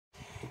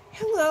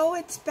Hello,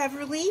 it's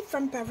Beverly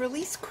from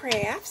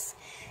beverlyscrafts,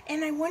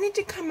 and I wanted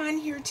to come on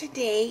here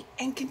today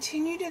and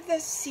continue to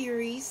this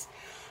series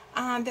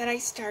that I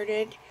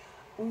started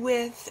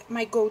with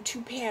my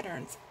go-to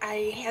patterns.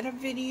 I had a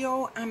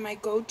video on my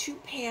go-to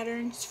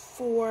patterns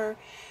for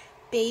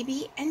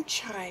baby and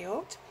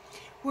child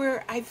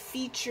where I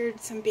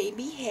featured some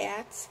baby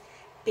hats,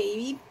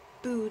 baby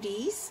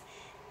booties,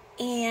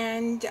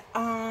 and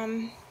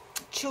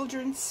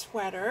children's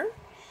sweater.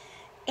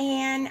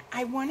 And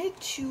I wanted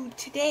to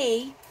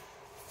today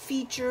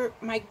feature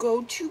my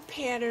go-to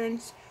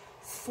patterns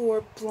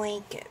for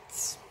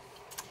blankets.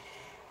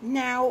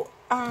 Now,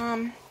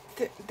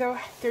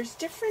 there's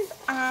different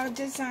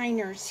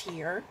designers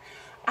here.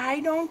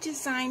 I don't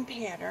design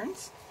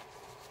patterns.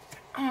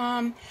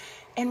 And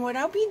what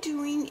I'll be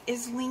doing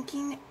is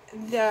linking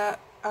the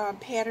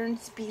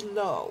patterns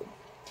below.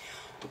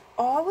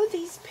 All of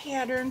these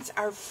patterns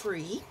are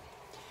free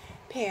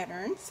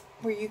patterns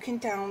where you can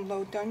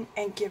download them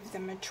and give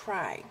them a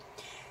try.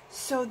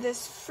 So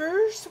this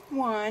first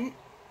one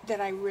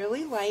that I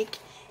really like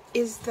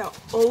is the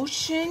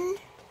Ocean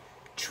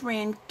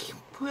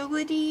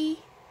Tranquility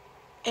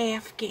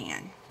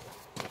Afghan.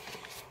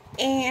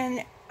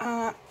 And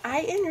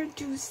I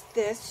introduced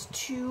this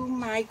to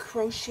my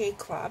crochet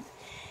club,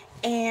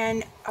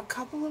 and a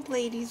couple of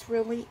ladies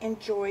really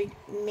enjoyed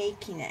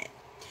making it.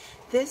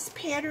 This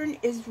pattern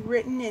is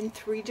written in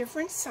 3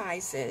 different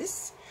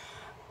sizes.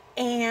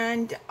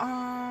 And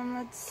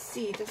let's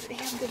see, does it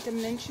have the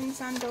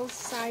dimensions on those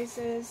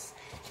sizes?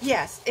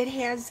 Yes, it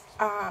has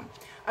a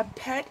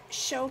pet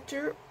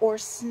shelter or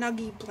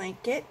snuggie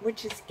blanket,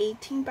 which is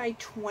 18 by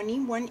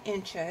 21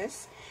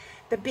 inches.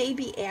 The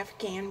baby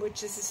Afghan,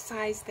 which is the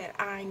size that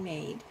I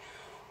made,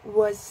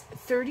 was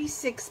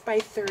 36 by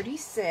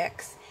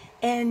 36.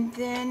 And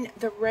then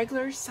the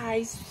regular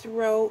size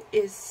throw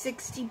is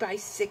 60 by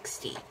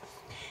 60.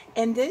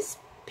 And this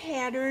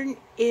pattern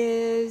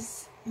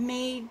is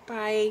made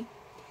by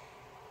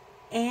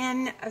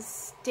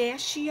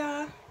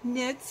Anastasia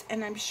Knits,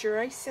 and I'm sure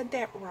I said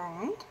that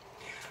wrong.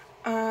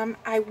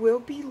 I will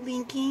be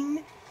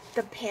linking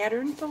the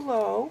pattern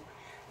below,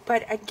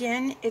 but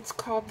again, it's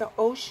called the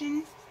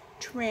Ocean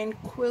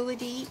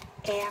Tranquility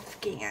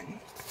Afghan.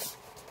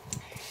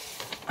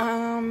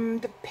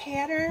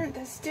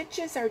 The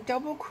stitches are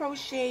double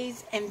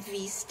crochets and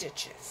V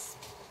stitches.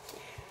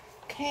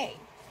 Okay.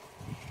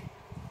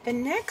 The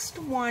next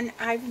one,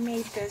 I've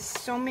made this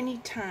so many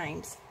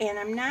times, and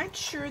I'm not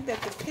sure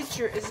that the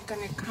picture is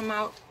going to come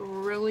out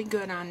really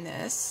good on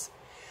this.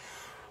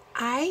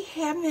 I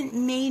haven't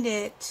made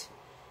it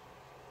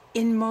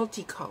in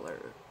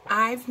multicolor.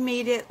 I've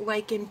made it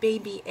like in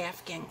baby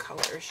Afghan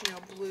colors, you know,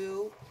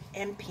 blue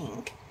and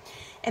pink.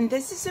 And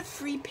this is a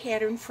free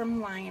pattern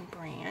from Lion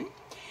Brand.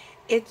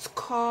 It's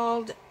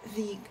called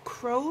the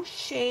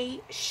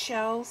Crochet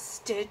Shell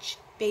Stitch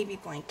Baby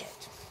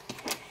Blanket.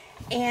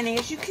 And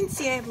as you can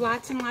see, I have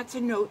lots and lots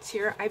of notes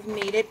here. I've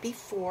made it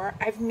before.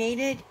 I've made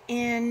it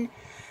in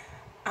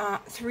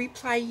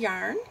 3-ply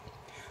yarn,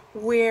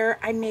 where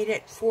I made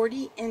it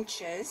 40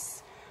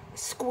 inches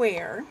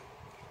square,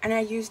 and I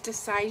used a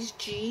size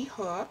G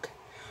hook.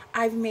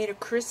 I've made a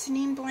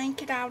christening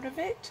blanket out of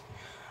it.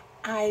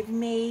 I've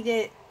made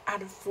it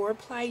out of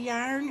 4-ply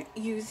yarn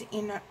using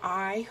an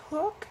I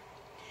hook,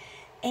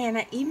 and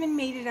I even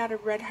made it out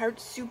of Red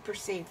Heart Super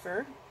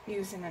Saver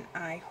using an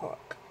I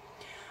hook.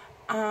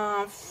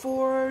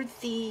 For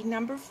the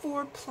number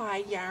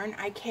 4-ply yarn,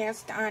 I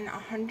cast on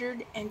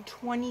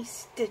 120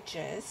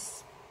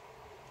 stitches.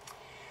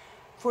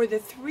 For the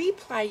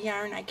 3-ply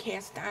yarn, I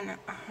cast on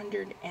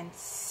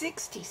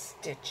 160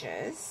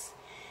 stitches.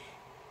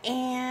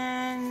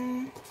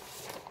 And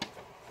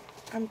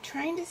I'm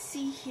trying to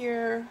see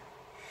here.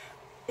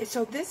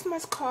 So this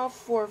must call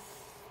for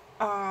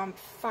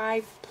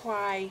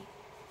 5-ply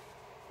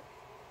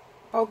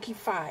bulky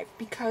 5,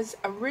 because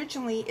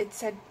originally it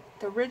said,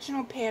 the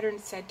original pattern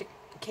said to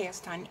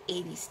cast on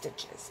 80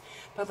 stitches.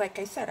 But like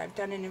I said, I've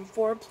done it in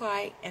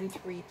 4-ply and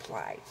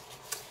 3-ply.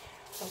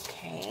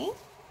 Okay.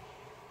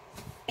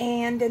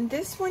 And then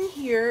this one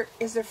here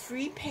is a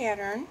free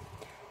pattern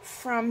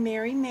from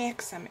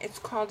MaryMaxim. It's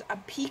called a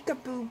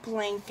Peekaboo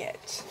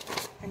Blanket.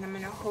 And I'm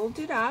going to hold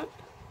it up.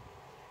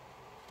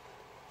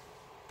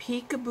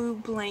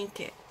 Peekaboo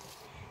Blanket.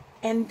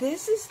 And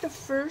this is the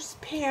first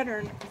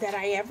pattern that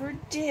I ever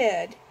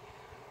did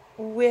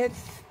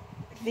with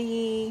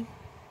the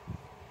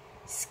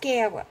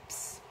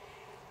scallops.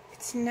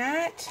 It's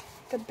not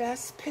the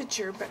best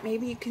picture, but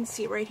maybe you can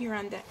see right here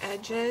on the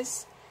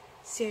edges.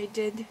 See, I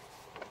did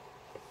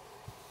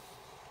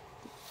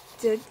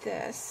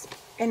this,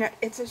 and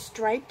it's a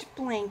striped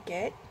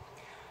blanket.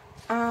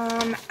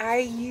 I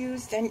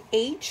used an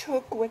H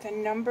hook with a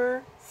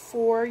number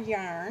 4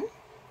 yarn,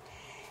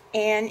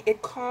 and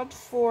it called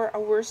for a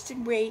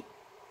worsted weight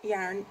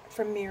yarn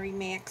from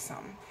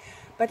MaryMaxim.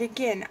 But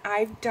again,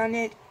 I've done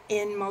it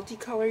in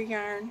multicolor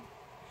yarn,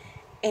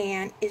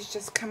 and it's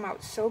just come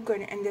out so good.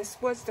 And this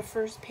was the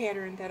first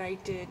pattern that I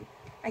did.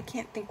 I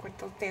can't think what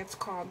that's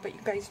called, but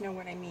you guys know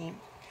what I mean.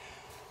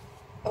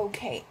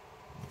 Okay,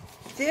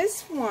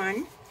 this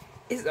one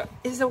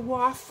is a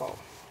waffle.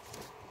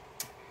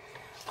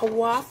 A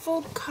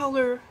waffle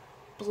color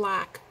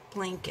block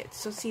blanket.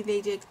 So see,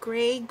 they did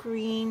gray,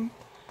 green,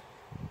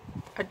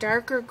 a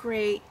darker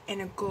gray,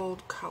 and a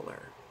gold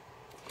color.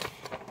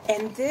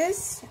 And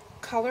this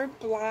color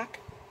block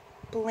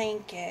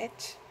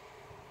blanket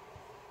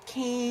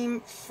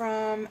came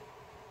from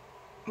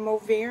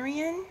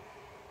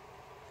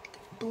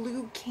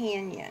Blue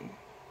Canyon.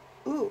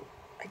 Ooh,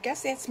 I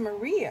guess that's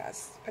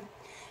Maria's. But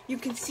you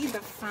can see the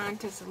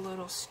font is a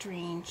little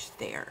strange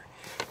there.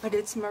 But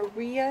it's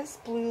Maria's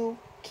Blue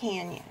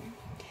Canyon.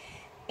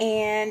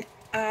 And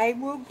I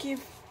will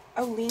give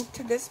a link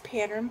to this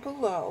pattern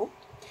below.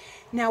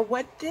 Now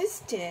what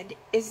this did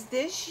is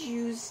this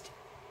used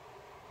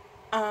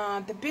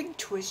the Big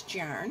Twist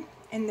yarn.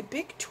 And the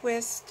Big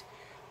Twist,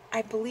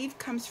 I believe,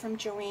 comes from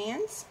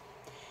Joann's.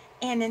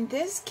 And in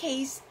this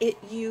case, it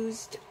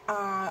used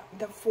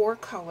the 4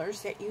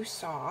 colors that you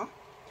saw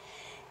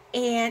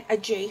and a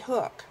J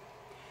hook.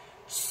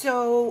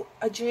 So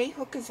a J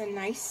hook is a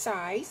nice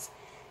size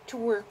to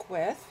work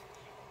with.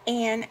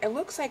 And it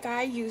looks like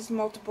I used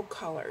multiple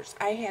colors.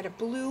 I had a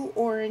blue,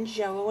 orange,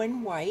 yellow,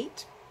 and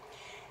white.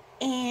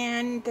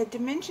 And the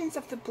dimensions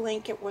of the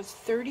blanket was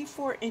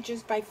 34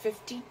 inches by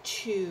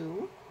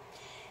 52.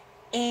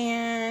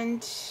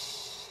 And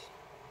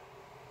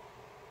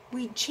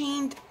we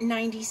chained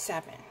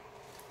 97.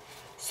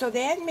 So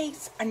that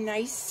makes a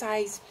nice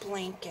size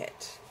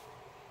blanket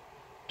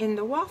in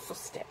the waffle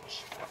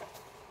stitch.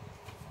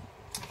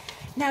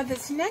 Now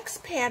this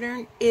next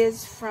pattern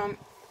is from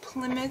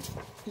Plymouth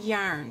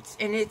Yarns,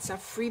 and it's a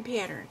free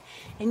pattern.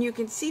 And you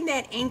can see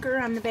that anchor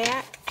on the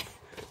back.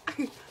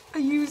 I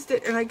used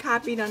it and I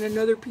copied on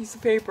another piece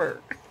of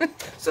paper.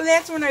 So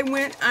that's when I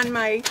went on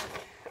my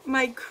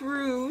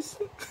cruise.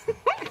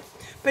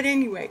 But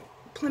anyway,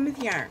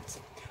 Plymouth Yarns.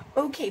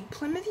 Okay,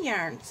 Plymouth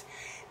Yarns.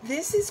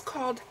 This is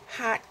called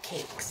Hot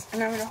Cakes.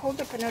 And I'm going to hold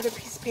up another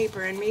piece of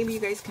paper and maybe you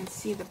guys can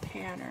see the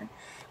pattern.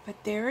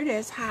 But there it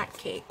is, Hot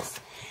Cakes.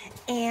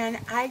 And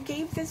I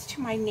gave this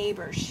to my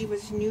neighbor. She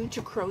was new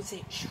to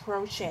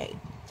crochet.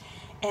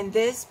 And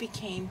this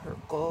became her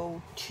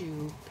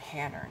go-to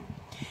pattern.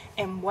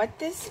 And what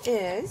this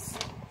is,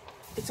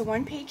 it's a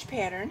 1-page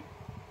pattern.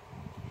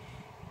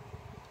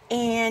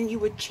 And you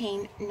would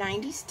chain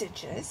 90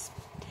 stitches.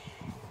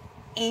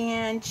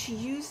 And she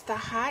used the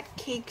Hot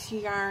Cakes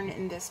yarn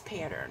in this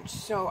pattern.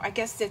 So I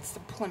guess it's the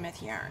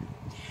Plymouth yarn.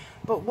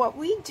 But what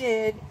we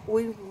did,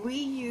 we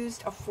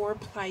used a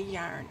 4-ply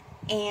yarn.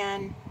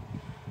 And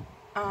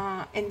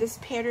in this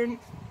pattern,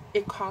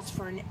 it calls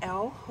for an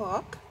L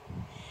hook.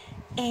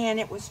 And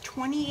it was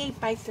 28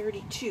 by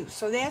 32.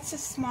 So that's a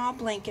small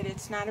blanket.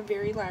 It's not a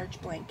very large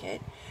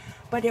blanket.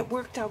 But it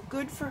worked out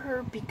good for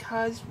her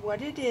because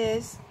what it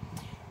is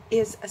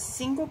a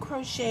single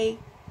crochet,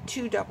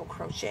 2 double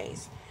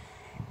crochets.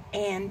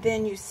 And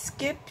then you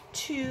skip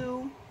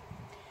 2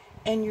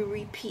 and you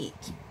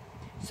repeat.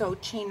 So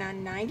chain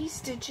on 90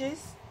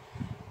 stitches,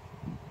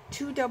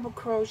 2 double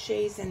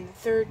crochets in the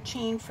 3rd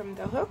chain from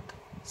the hook,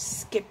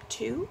 skip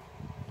 2,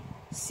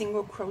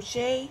 single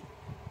crochet,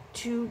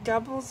 2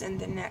 doubles in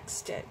the next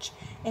stitch,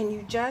 and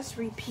you just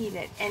repeat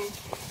it. And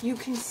you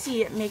can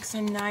see it makes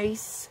a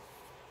nice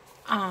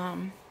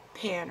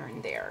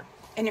pattern there.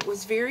 And it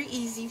was very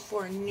easy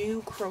for a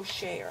new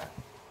crocheter,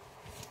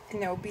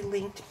 and they'll be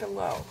linked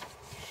below.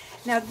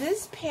 Now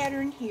this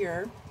pattern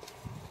here,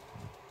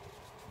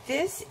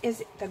 this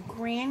is the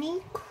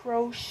Granny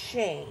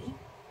Crochet,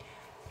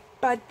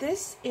 but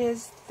this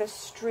is the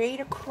straight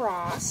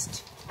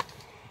across.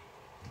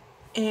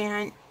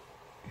 And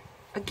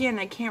again,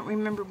 I can't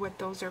remember what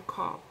those are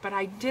called, but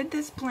I did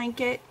this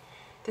blanket,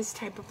 this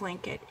type of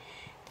blanket,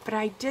 but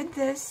I did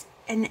this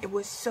and it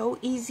was so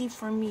easy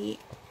for me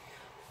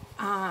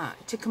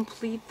to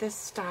complete this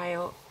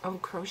style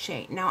of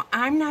crochet. Now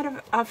I'm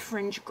not a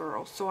fringe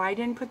girl, so I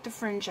didn't put the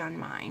fringe on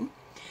mine,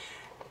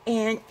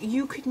 and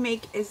you could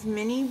make as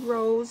many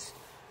rows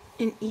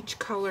in each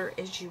color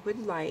as you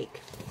would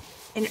like.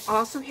 And it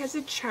also has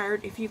a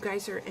chart if you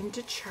guys are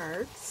into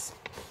charts.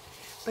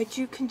 But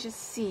you can just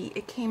see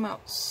it came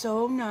out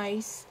so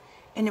nice,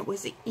 and it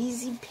was an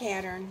easy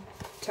pattern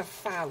to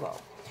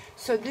follow.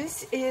 So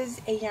this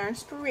is a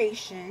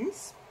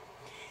Yarnspirations,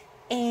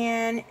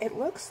 and it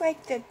looks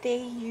like that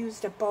they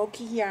used a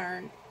bulky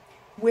yarn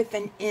with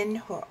an in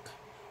hook.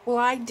 Well,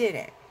 I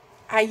didn't.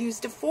 I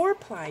used a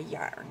 4-ply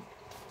yarn,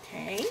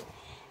 okay?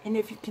 And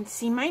if you can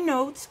see my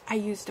notes, I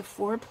used a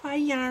 4-ply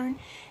yarn,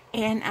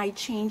 and I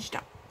chained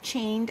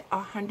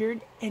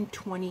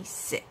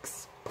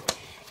 126.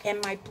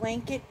 And my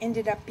blanket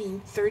ended up being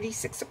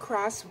 36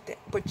 across,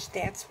 which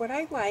that's what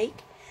I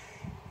like.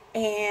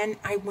 And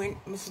I went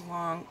as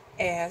long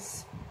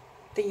as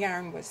the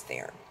yarn was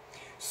there.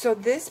 So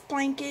this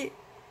blanket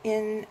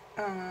in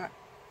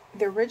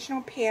the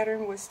original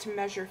pattern was to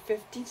measure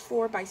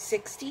 54 by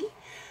 60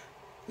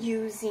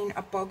 using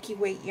a bulky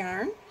weight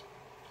yarn.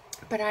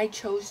 But I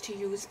chose to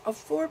use a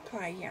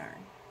 4-ply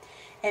yarn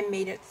and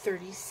made it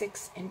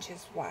 36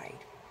 inches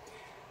wide.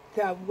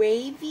 The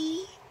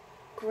Wavy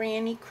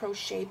Granny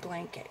Crochet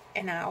Blanket,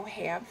 and I'll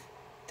have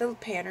the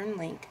pattern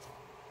link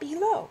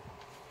below.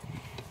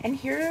 And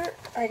here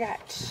I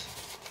got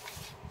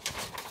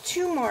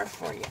 2 more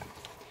for you.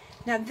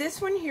 Now this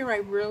one here I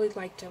really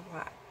liked a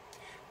lot,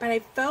 but I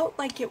felt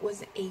like it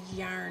was a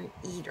yarn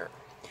eater.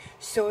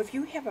 So if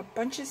you have a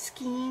bunch of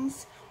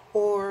skeins,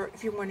 or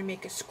if you want to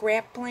make a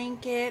scrap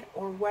blanket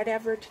or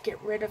whatever to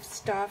get rid of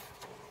stuff,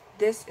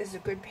 this is a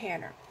good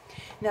pattern.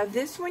 Now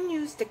this one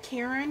used the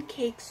Caron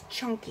Cakes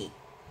Chunky.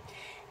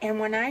 And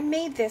when I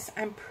made this,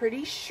 I'm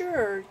pretty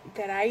sure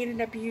that I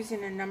ended up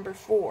using a number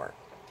 4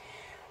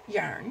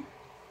 yarn.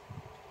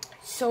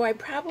 So I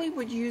probably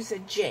would use a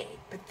J,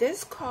 but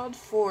this called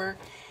for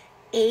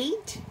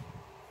 8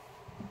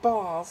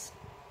 balls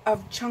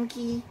of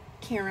chunky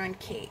Caron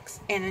Cakes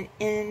and an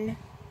in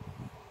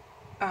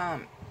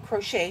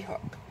crochet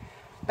hook.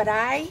 But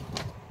I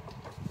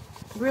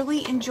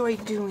really enjoy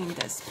doing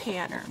this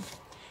pattern.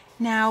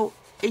 Now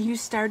you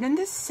start in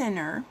the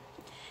center,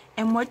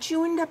 and what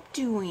you end up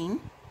doing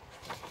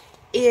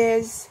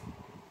is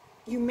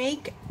you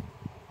make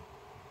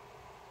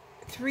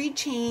 3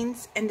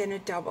 chains and then a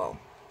double,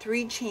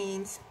 3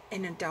 chains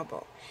and a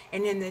double,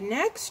 and in the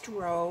next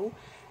row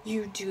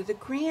you do the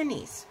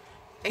grannies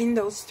in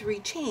those 3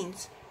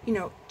 chains, you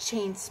know,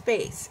 chain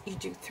space. You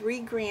do 3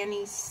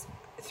 grannies,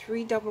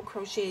 3 double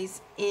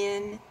crochets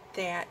in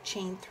that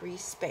chain 3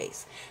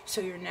 space.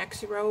 So your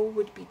next row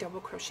would be double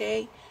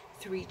crochet,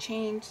 3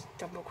 chains,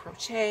 double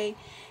crochet,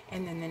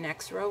 and then the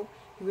next row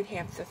you would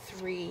have the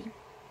 3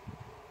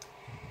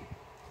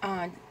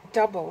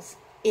 doubles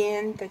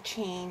in the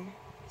chain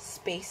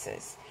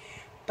spaces.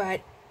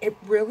 But it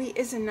really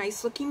is a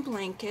nice looking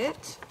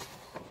blanket.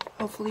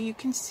 Hopefully you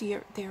can see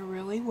it there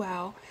really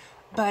well,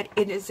 but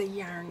it is a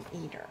yarn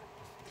eater.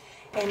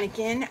 And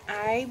again,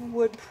 I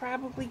would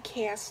probably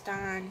cast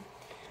on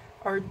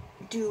or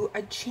do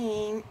a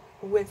chain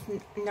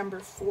with number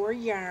 4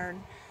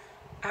 yarn.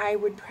 I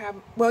would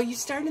probably, well, you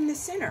start in the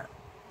center,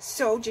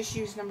 so just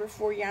use number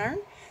 4 yarn.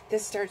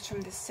 This starts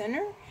from the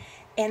center,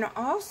 and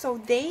also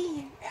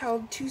they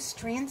held 2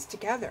 strands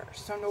together,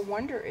 so no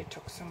wonder it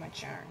took so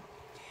much yarn.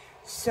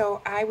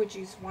 So I would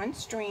use 1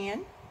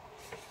 strand,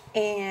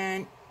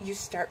 and you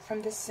start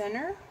from the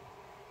center,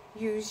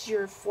 use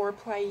your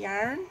 4-ply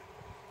yarn,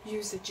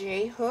 use a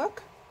J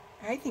hook.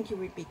 I think you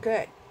would be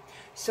good.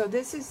 So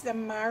this is the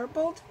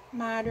Marbled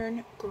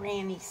Modern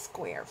Granny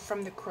Square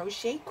from the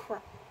Crochet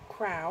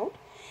Crowd,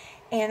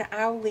 and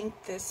I'll link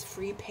this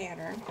free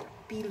pattern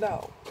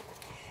below.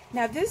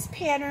 Now this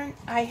pattern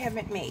I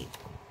haven't made.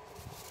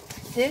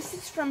 This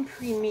is from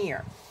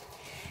Premier,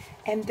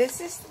 and this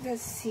is the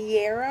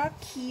Sierra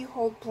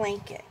Keyhole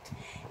Blanket,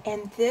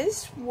 and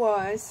this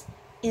was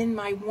in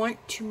my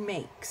want to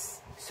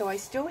makes. So I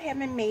still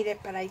haven't made it,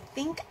 but I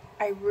think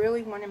I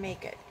really want to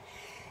make it.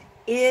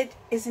 It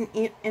is an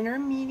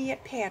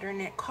intermediate pattern.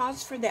 It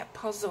calls for that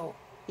puzzle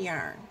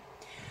yarn.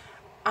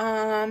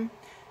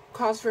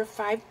 Calls for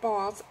 5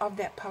 balls of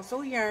that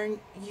puzzle yarn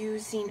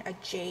using a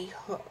J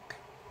hook.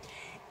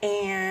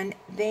 And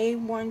they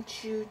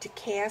want you to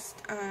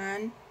cast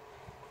on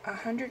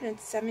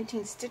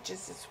 117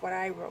 stitches is what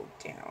I wrote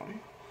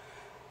down.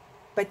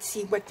 But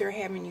see, what they're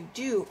having you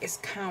do is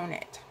count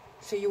it.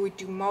 So you would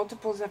do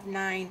multiples of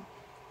 9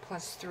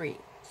 plus 3.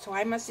 So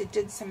I must have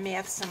did some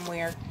math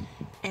somewhere,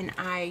 and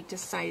I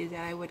decided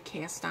that I would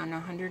cast on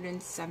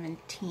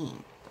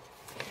 117.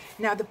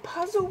 Now the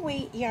puzzle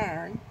weight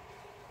yarn,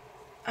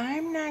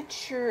 I'm not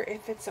sure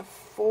if it's a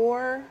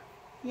 4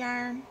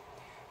 yarn,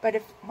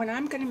 but when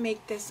I'm going to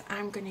make this,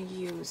 I'm going to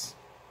use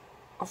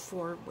a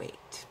 4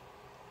 weight.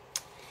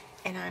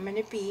 And I'm going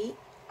to be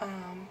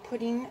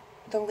putting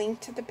the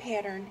link to the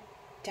pattern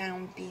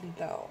down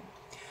below.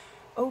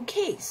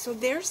 Okay, so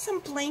there's some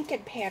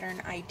blanket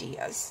pattern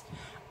ideas.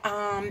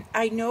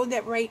 I know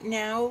that right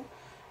now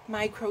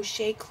my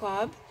crochet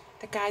club,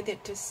 the guy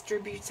that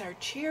distributes our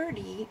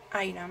charity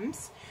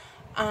items,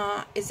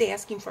 is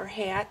asking for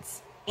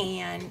hats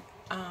and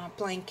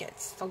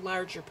blankets, the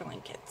larger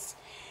blankets.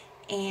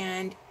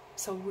 And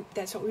so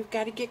that's what we've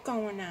got to get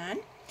going on.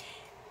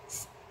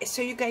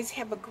 So you guys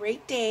have a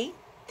great day.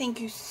 Thank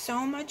you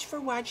so much for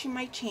watching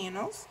my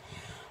channels.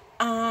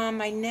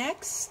 My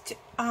next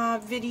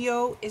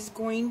video is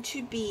going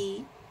to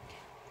be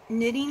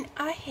knitting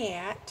a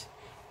hat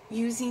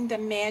using the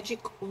magic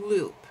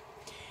loop,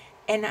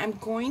 and I'm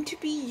going to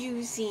be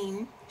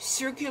using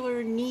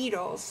circular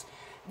needles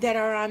that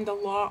are on the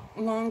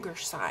longer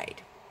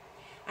side.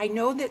 I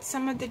know that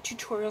some of the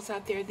tutorials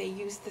out there, they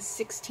use the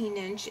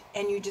 16-inch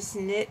and you just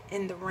knit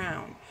in the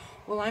round.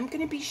 Well, I'm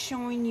going to be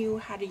showing you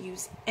how to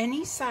use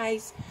any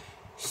size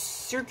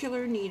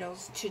circular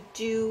needles to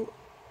do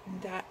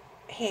the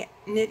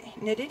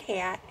knitted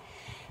hat,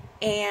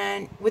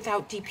 and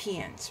without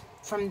DP-ins,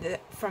 from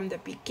the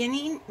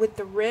beginning with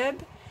the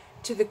rib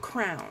to the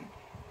crown,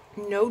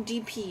 no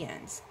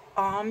DP-ins,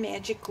 all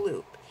magic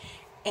loop.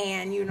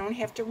 And you don't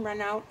have to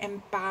run out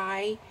and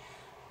buy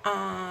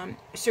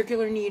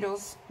circular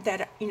needles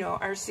that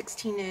are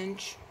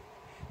 16-inch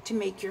to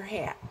make your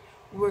hat.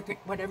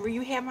 Whatever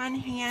you have on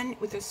hand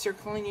with a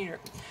circular needle.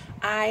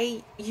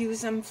 I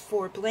use them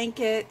for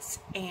blankets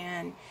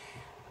and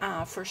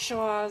for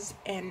shawls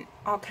and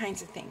all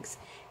kinds of things.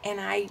 And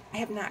I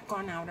have not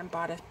gone out and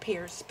bought a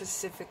pair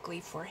specifically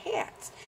for hats.